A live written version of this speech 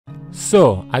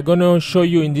So I'm gonna show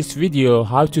you in this video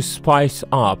how to spice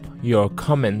up your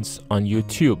comments on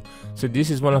YouTube. So this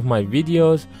is one of my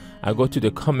videos. I go to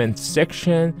the comment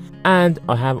section and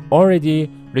I have already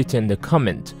written the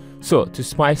comment. So to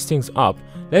spice things up,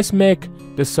 let's make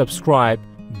the subscribe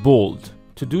bold.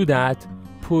 To do that,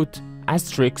 put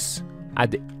asterisks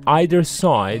at either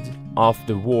side of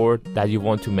the word that you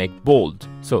want to make bold.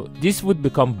 So this would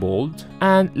become bold,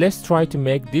 and let's try to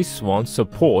make this one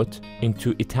support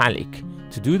into italic.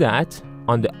 To do that,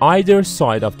 on the either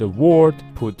side of the word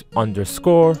put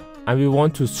underscore, and we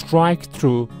want to strike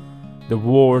through the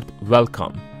word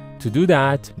welcome. To do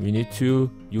that, we need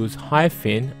to use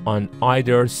hyphen on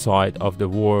either side of the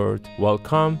word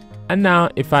welcome. And now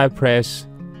if I press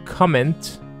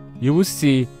comment, you will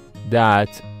see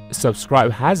that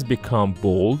subscribe has become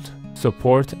bold,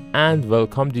 support and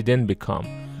welcome didn't become.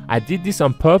 I did this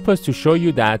on purpose to show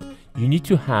you that you need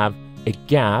to have a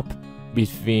gap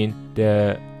between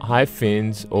the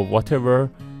hyphens or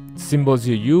whatever symbols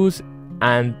you use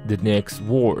and the next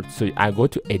word. So I go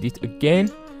to edit again,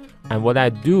 and what I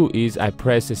do is I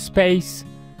press a space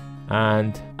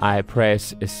and I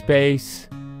press a space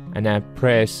and I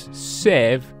press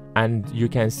save, and you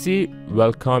can see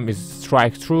welcome is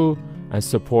strike through and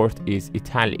support is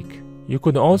italic. You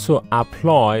could also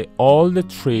apply all the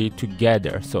three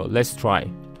together. So let's try.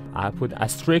 I put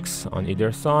asterisks on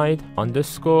either side,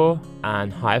 underscore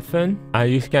and hyphen,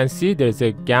 and you can see there's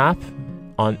a gap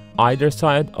on either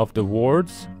side of the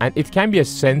words, and it can be a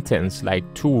sentence like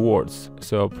 2 words.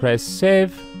 So press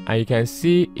save and you can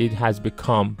see it has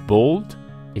become bold,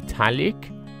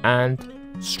 italic and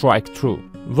strike through.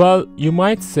 Well, you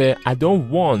might say I don't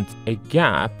want a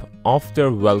gap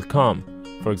after welcome.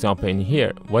 For example, in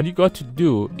here, what you got to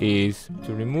do is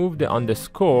to remove the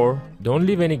underscore, don't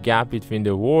leave any gap between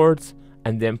the words,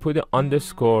 and then put the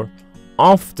underscore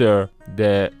after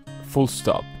the full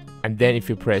stop. And then if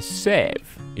you press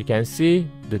save, you can see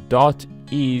the dot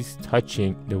is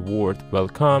touching the word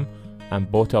welcome,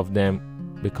 and both of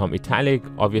them become italic.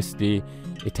 Obviously,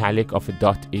 italic of a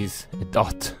dot is a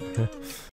dot.